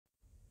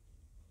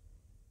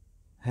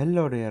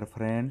Hello, dear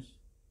friends.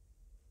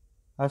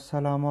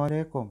 Assalamu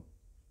alaikum.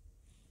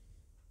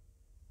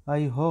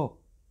 I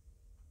hope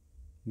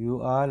you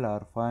all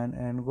are fine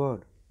and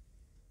good.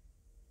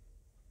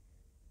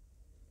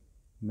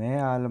 May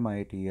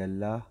Almighty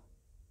Allah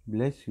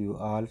bless you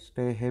all.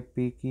 Stay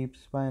happy,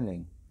 keep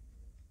smiling.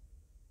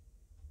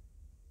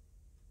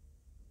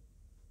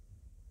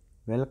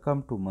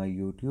 Welcome to my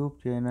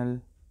YouTube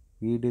channel,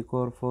 We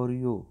Decor for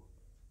You.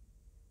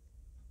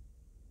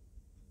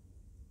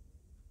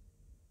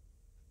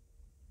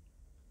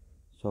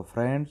 So,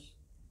 friends,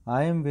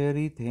 I am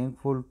very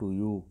thankful to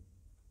you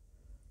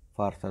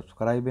for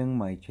subscribing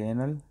my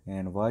channel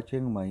and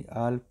watching my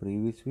all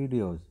previous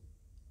videos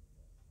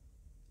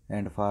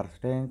and for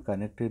staying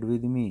connected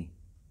with me.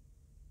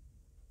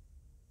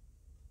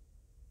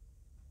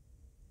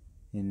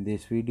 In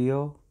this video,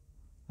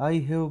 I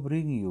have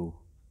bring you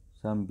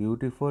some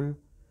beautiful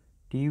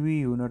TV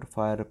unit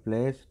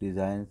fireplace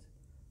designs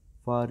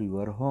for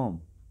your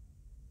home.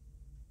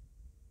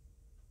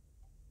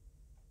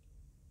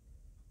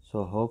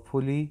 So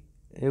hopefully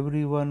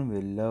everyone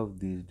will love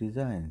these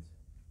designs.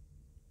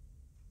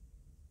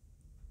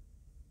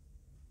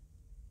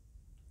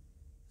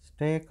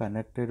 Stay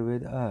connected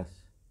with us.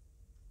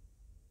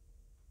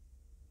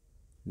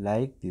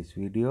 Like this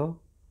video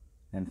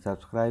and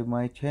subscribe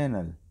my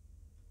channel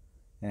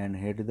and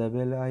hit the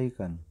bell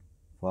icon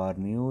for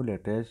new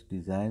latest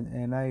designs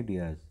and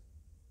ideas.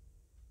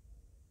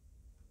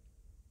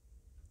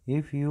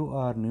 If you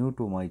are new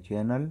to my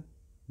channel,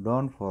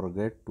 don't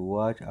forget to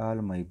watch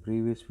all my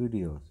previous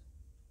videos.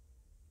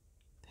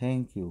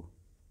 Thank you.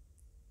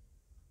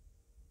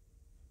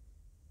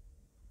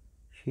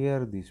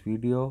 Share this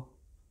video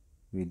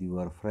with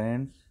your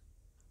friends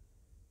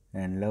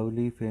and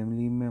lovely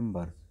family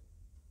members.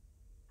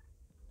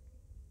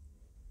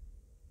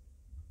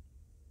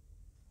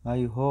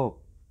 I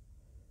hope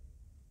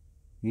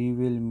we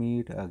will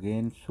meet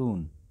again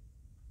soon.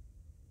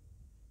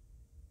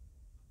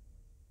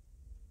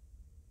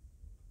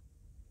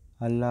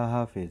 Allah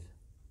Hafiz.